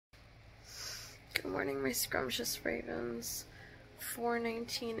Good morning, my scrumptious ravens.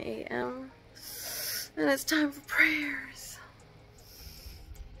 4:19 a.m. and it's time for prayers.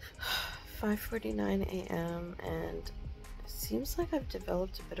 5:49 a.m. and it seems like I've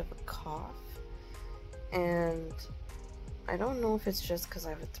developed a bit of a cough, and I don't know if it's just because I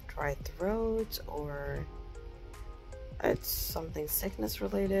have a dry throat or it's something sickness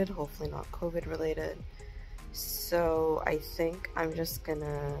related, hopefully not COVID related. So I think I'm just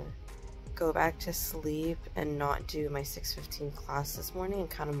gonna go back to sleep and not do my 6:15 class this morning and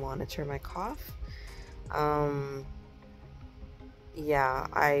kind of monitor my cough. Yeah,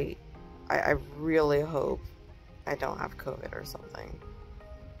 I really hope I don't have COVID or something.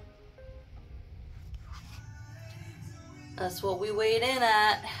 That's what we weighed in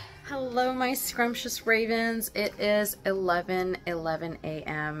at. Hello, my scrumptious ravens. It is 11:11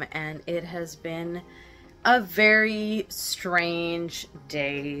 a.m. and it has been a very strange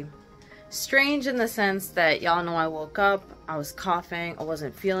day. Strange in the sense that y'all know I woke up, I was coughing, I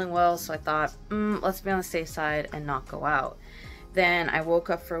wasn't feeling well, so I thought, let's be on the safe side and not go out. Then I woke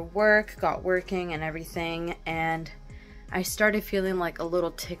up for work, got working and everything, and I started feeling like a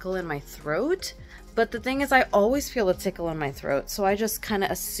little tickle in my throat. But the thing is, I always feel a tickle in my throat, so I just kind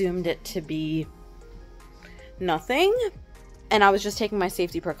of assumed it to be nothing, and I was just taking my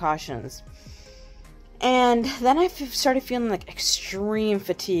safety precautions. And then I started feeling like extreme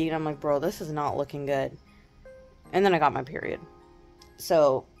fatigue, and I'm like, bro, this is not looking good. And then I got my period.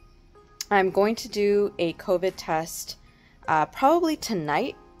 So I'm going to do a COVID test probably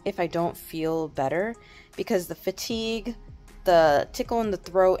tonight if I don't feel better, because the fatigue, the tickle in the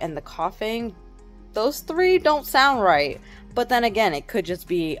throat, and the coughing, those three don't sound right. But then again, it could just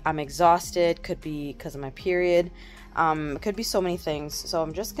be I'm exhausted, could be because of my period. It could be so many things. So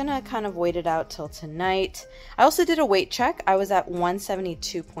I'm just gonna kind of wait it out till tonight. I also did a weight check. I was at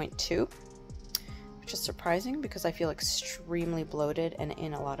 172.2, which is surprising because I feel extremely bloated and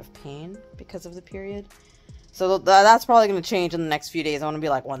in a lot of pain because of the period. So that's probably gonna change in the next few days. I want to be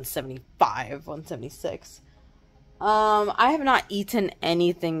like 175, 176. I have not eaten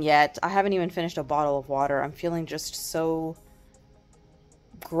anything yet. I haven't even finished a bottle of water. I'm feeling just so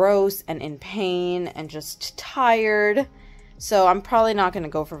gross and in pain and just tired. So I'm probably not going to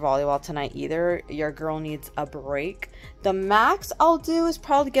go for volleyball tonight either. Your girl needs a break. The max I'll do is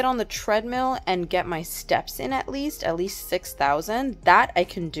probably get on the treadmill and get my steps in at least 6,000. That I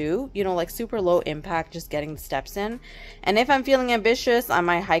can do, you know, like super low impact, just getting the steps in. And if I'm feeling ambitious, I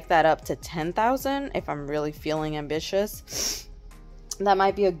might hike that up to 10,000 if I'm really feeling ambitious. That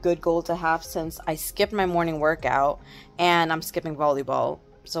might be a good goal to have since I skipped my morning workout and I'm skipping volleyball.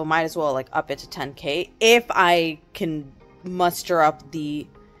 So might as well like up it to 10K if I can muster up the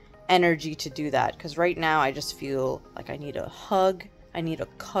energy to do that. Because right now I just feel like I need a hug, I need a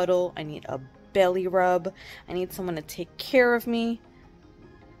cuddle, I need a belly rub, I need someone to take care of me.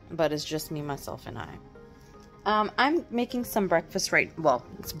 But it's just me, myself, and I. I'm making some breakfast well,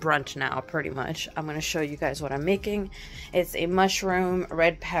 it's brunch now pretty much. I'm going to show you guys what I'm making. It's a mushroom,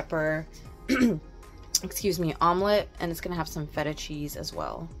 red pepper, excuse me, omelet, and it's going to have some feta cheese as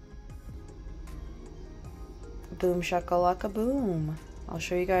well. Boom shakalaka boom. I'll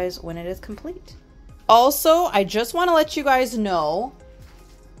show you guys when it is complete. Also, I just want to let you guys know,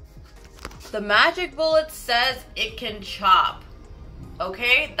 the magic bullet says it can chop.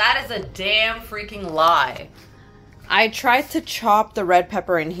 Okay? That is a damn freaking lie. I tried to chop the red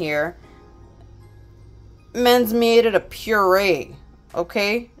pepper in here. Men's made it a puree.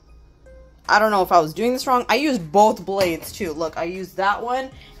 Okay? I don't know if I was doing this wrong. I used both blades too. Look, I used that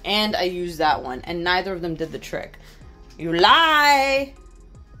one and I used that one, and neither of them did the trick. You lie!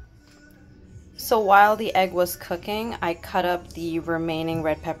 So while the egg was cooking, I cut up the remaining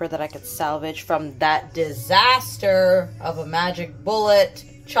red pepper that I could salvage from that disaster of a magic bullet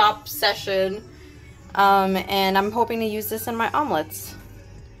chop session. And I'm hoping to use this in my omelets.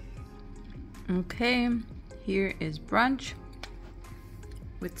 Okay, here is brunch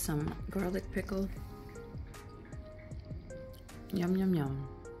with some garlic pickle. Yum, yum, yum.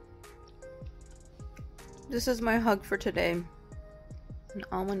 This is my hug for today. An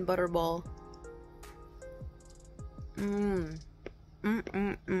almond butter ball. Look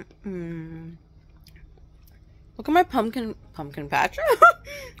at my pumpkin patch.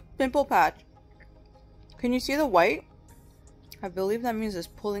 Pimple patch. Can you see the white? I believe that means it's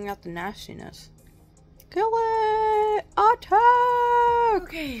pulling out the nastiness. Kill it! Attack!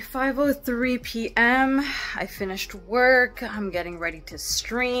 Okay, 5:03 p.m. I finished work. I'm getting ready to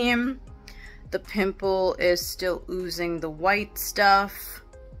stream. The pimple is still oozing the white stuff.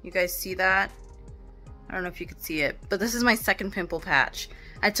 You guys see that? I don't know if you could see it, but this is my second pimple patch.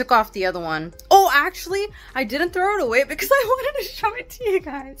 I took off the other one. Oh, actually, I didn't throw it away because I wanted to show it to you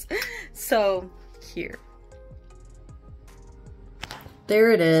guys. So, here.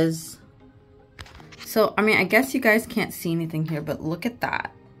 There it is. So, I mean, I guess you guys can't see anything here, but look at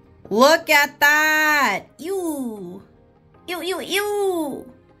that. Look at that! Ew! Ew, ew,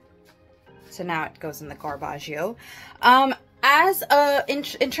 ew! So now it goes in the garbaggio.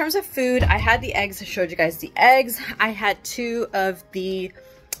 In terms of food, I had the eggs. I showed you guys the eggs. I had 2 of the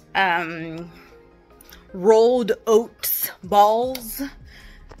rolled oats balls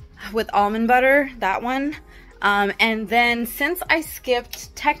with almond butter, that one. And then since I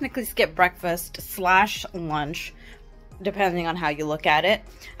technically skipped breakfast / lunch, depending on how you look at it,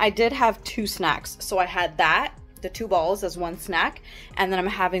 I did have 2 snacks. So I had that, the 2 balls as one snack, and then I'm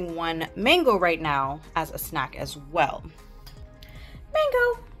having 1 mango right now as a snack as well.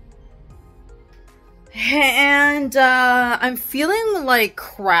 Mango! And I'm feeling like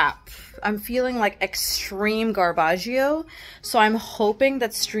crap. I'm feeling like extreme garbaggio. So I'm hoping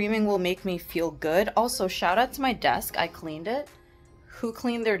that streaming will make me feel good. Also, shout out to my desk. I cleaned it. Who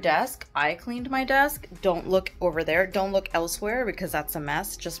cleaned their desk? I cleaned my desk. Don't look over there. Don't look elsewhere because that's a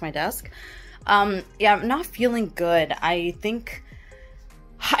mess. Just my desk. Yeah, I'm not feeling good. I think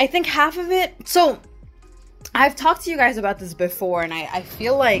half of it. So I've talked to you guys about this before, and I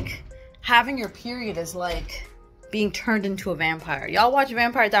feel like having your period is like being turned into a vampire. Y'all watch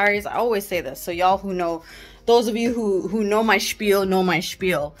Vampire Diaries? I always say this. So y'all who know, those of you who know my spiel, know my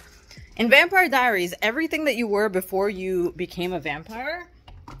spiel. In Vampire Diaries, everything that you were before you became a vampire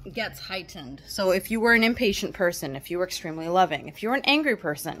gets heightened. So if you were an impatient person, if you were extremely loving, if you were an angry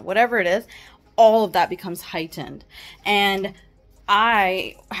person, whatever it is, all of that becomes heightened. And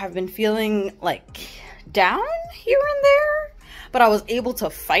I have been feeling like down here and there, but I was able to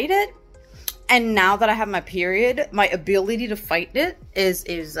fight it. And now that I have my period, my ability to fight it is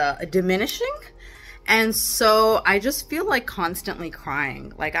diminishing. And so I just feel like constantly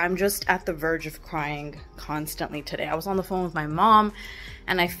crying. Like I'm just at the verge of crying constantly today. I was on the phone with my mom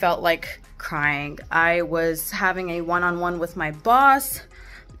and I felt like crying. I was having a one-on-one with my boss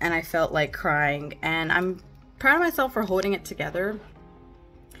and I felt like crying. And I'm proud of myself for holding it together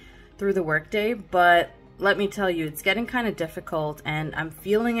through the workday, but let me tell you, it's getting kind of difficult and I'm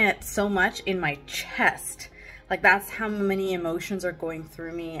feeling it so much in my chest. Like that's how many emotions are going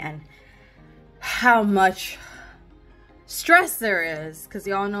through me and how much stress there is. Because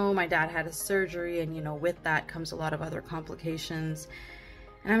y'all know my dad had a surgery and, you know, with that comes a lot of other complications.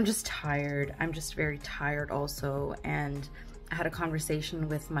 And I'm just tired. I'm just very tired also. And I had a conversation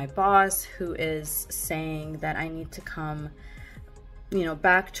with my boss who is saying that I need to come, you know,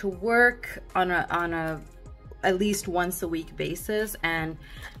 back to work on a at least once a week basis. And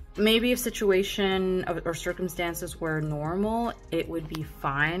maybe if situation or circumstances were normal, it would be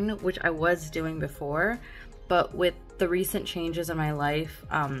fine, which I was doing before. But with the recent changes in my life,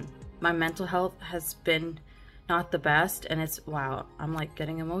 my mental health has been not the best, and it's, wow, I'm like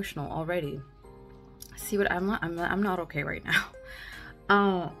getting emotional already. See what I'm not okay right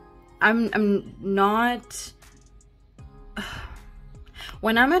now. I'm not.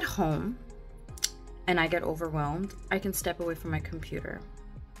 When I'm at home and I get overwhelmed, I can step away from my computer,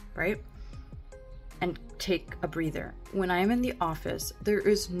 right? And take a breather. When I am in the office, there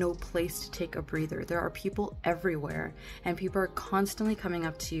is no place to take a breather. There are people everywhere, and people are constantly coming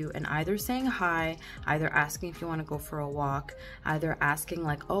up to you and either saying hi, either asking if you want to go for a walk, either asking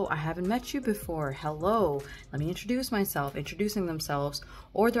like, oh, I haven't met you before, hello, let me introduce myself, introducing themselves,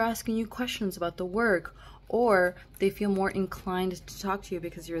 or they're asking you questions about the work, or they feel more inclined to talk to you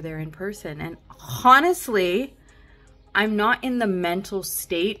because you're there in person. And honestly, I'm not in the mental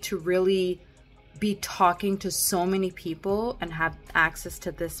state to really be talking to so many people and have access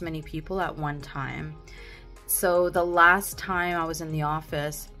to this many people at one time. So the last time I was in the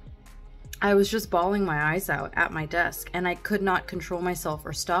office, I was just bawling my eyes out at my desk and I could not control myself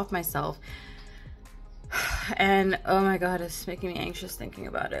or stop myself. And oh my God, it's making me anxious thinking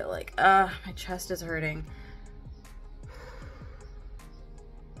about it. Like, my chest is hurting.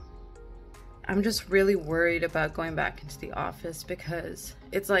 I'm just really worried about going back into the office because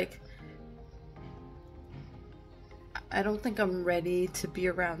it's like, I don't think I'm ready to be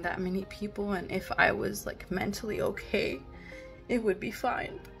around that many people, and if I was like mentally okay, it would be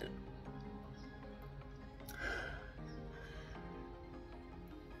fine.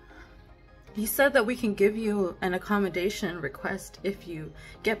 He said that we can give you an accommodation request if you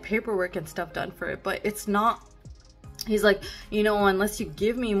get paperwork and stuff done for it, but it's not. He's like, you know, unless you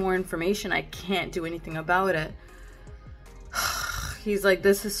give me more information, I can't do anything about it. He's like,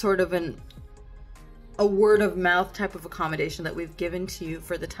 this is sort of an a word of mouth type of accommodation that we've given to you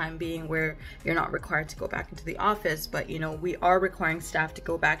for the time being, where you're not required to go back into the office, but you know, we are requiring staff to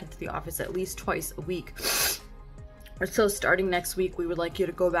go back into the office at least twice a week. Or so starting next week, we would like you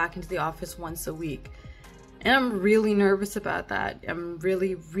to go back into the office once a week. And I'm really nervous about that. I'm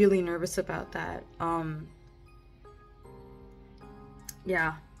really, really nervous about that.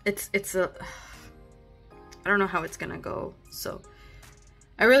 Yeah, it's a, I don't know how it's gonna go, so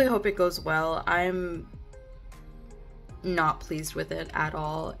I really hope it goes well. I'm not pleased with it at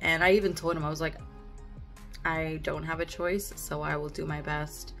all, and I even told him, I was like, I don't have a choice, so I will do my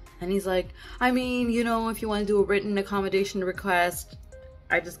best. And he's like, I mean, you know, if you want to do a written accommodation request.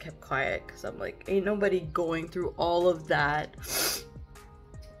 I just kept quiet because I'm like, ain't nobody going through all of that.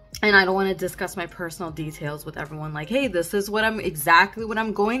 And I don't want to discuss my personal details with everyone. Like, hey, this is what exactly what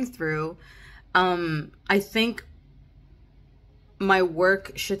I'm going through. I think my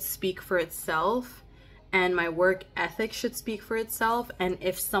work should speak for itself, and my work ethic should speak for itself. And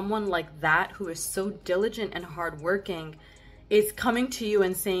if someone like that, who is so diligent and hardworking, is coming to you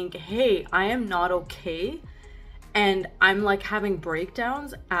and saying, hey, I am not okay, and I'm like having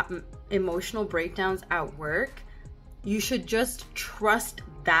breakdowns, emotional breakdowns at work, you should just trust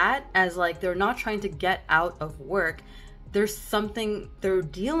that as like, they're not trying to get out of work. There's something they're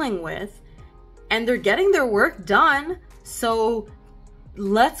dealing with and they're getting their work done. So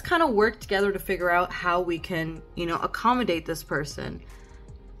let's kind of work together to figure out how we can, you know, accommodate this person.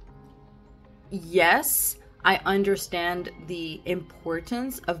 Yes, I understand the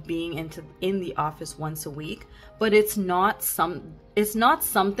importance of being in the office once a week, but it's not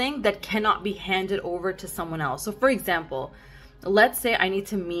something that cannot be handed over to someone else. So for example, let's say I need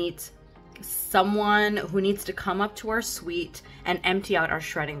to meet someone who needs to come up to our suite and empty out our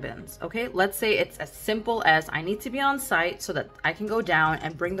shredding bins. Okay, let's say it's as simple as I need to be on site so that I can go down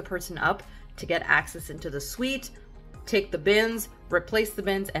and bring the person up to get access into the suite, take the bins, replace the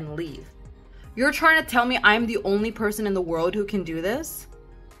bins, and leave. You're trying to tell me I'm the only person in the world who can do this?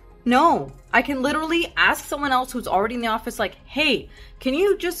 No, I can literally ask someone else who's already in the office, like, hey, can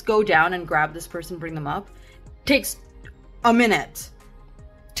you just go down and grab this person, bring them up? Takes a minute,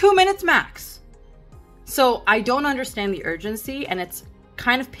 2 minutes max. So I don't understand the urgency, and it's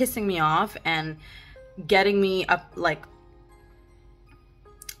kind of pissing me off and getting me up, like,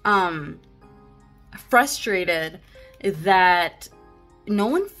 frustrated that no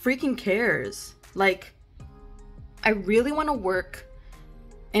one freaking cares. Like, I really want to work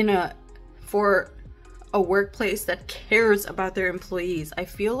for a workplace that cares about their employees. I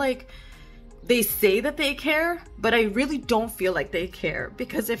feel like they say that they care, but I really don't feel like they care,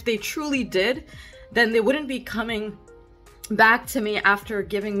 because if they truly did, then they wouldn't be coming back to me after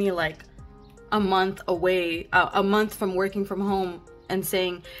giving me like a month away, a month from working from home, and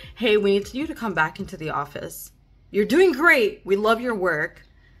saying, hey, we need you to come back into the office. You're doing great. We love your work.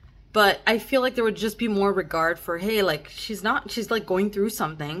 But I feel like there would just be more regard for, hey, like, she's like going through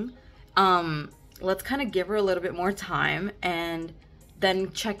something. Let's kind of give her a little bit more time and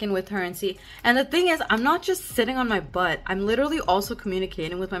then check in with her and see. And the thing is, I'm not just sitting on my butt. I'm literally also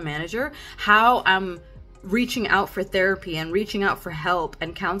communicating with my manager how I'm reaching out for therapy and reaching out for help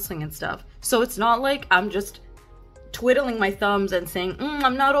and counseling and stuff. So it's not like I'm just twiddling my thumbs and saying,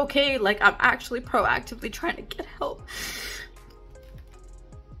 I'm not okay. Like, I'm actually proactively trying to get help.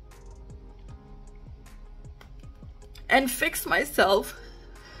 And fix myself.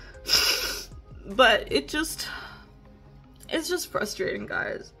 But it's just frustrating,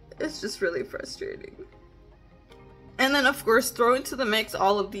 guys. It's just really frustrating. And then, of course, throw into the mix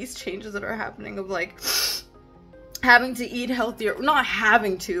all of these changes that are happening of, like, having to eat healthier. Not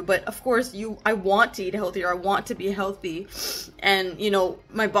having to, but of course, I want to eat healthier. I want to be healthy. And, you know,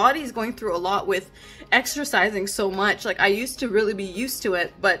 my body's going through a lot with exercising so much. Like, I used to really be used to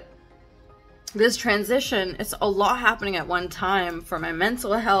it, but this transition, it's a lot happening at one time for my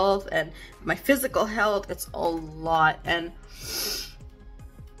mental health and my physical health. It's a lot, and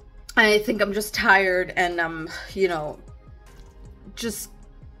I think I'm just tired, and you know,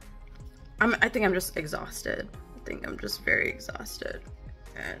 I think I'm just exhausted. I think I'm just very exhausted,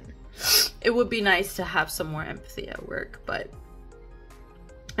 and it would be nice to have some more empathy at work, but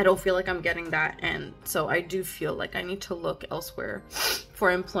I don't feel like I'm getting that, and so I do feel like I need to look elsewhere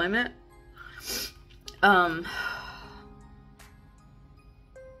for employment.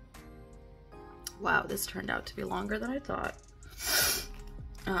 Wow, this turned out to be longer than I thought.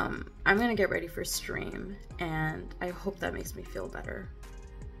 I'm gonna get ready for stream, and I hope that makes me feel better.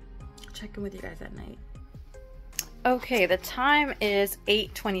 I'll check in with you guys at night. Okay, the time is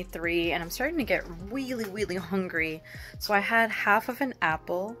 8:23, and I'm starting to get really, really hungry. So I had half of an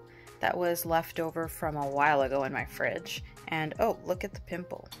apple that was left over from a while ago in my fridge. And oh, look at the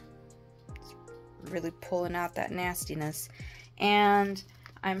pimple. It's really pulling out that nastiness. And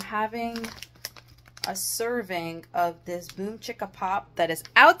I'm having a serving of this Boom Chicka Pop that is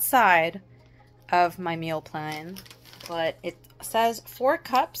outside of my meal plan, but it says 4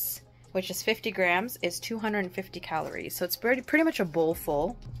 cups, which is 50 grams, is 250 calories. So it's pretty much a bowl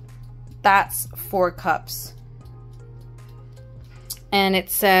full. That's 4 cups. And it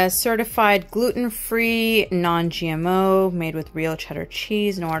says certified gluten-free, non-GMO, made with real cheddar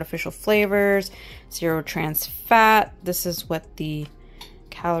cheese, no artificial flavors, 0 trans fat. This is what the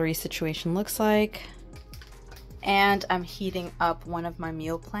calorie situation looks like. And I'm heating up one of my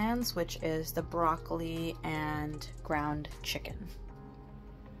meal plans, which is the broccoli and ground chicken.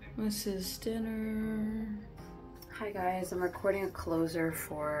 This is dinner. Hi guys, I'm recording a closer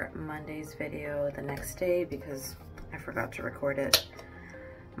for Monday's video the next day because I forgot to record it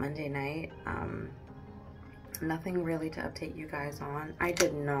Monday night. Nothing really to update you guys on. I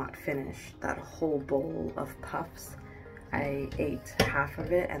did not finish that whole bowl of puffs. I ate half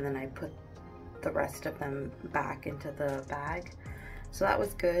of it and then I put the rest of them back into the bag. So that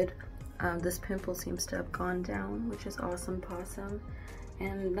was good. This pimple seems to have gone down, which is awesome possum.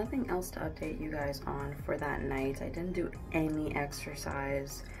 And nothing else to update you guys on for that night. I didn't do any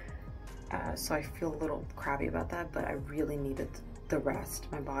exercise. So I feel a little crabby about that, but I really needed the rest.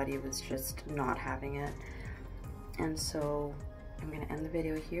 My body was just not having it. And so I'm gonna end the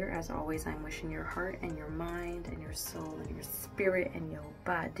video here. As always, I'm wishing your heart and your mind and your soul and your spirit and your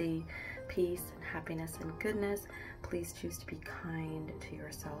body peace and happiness and goodness. Please choose to be kind to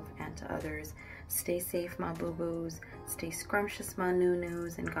yourself and to others. Stay safe, my boo-boos. Stay scrumptious, my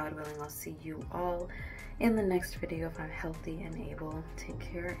nunus. And God willing, I'll see you all in the next video if I'm healthy and able. Take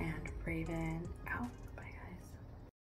care, and Raven out.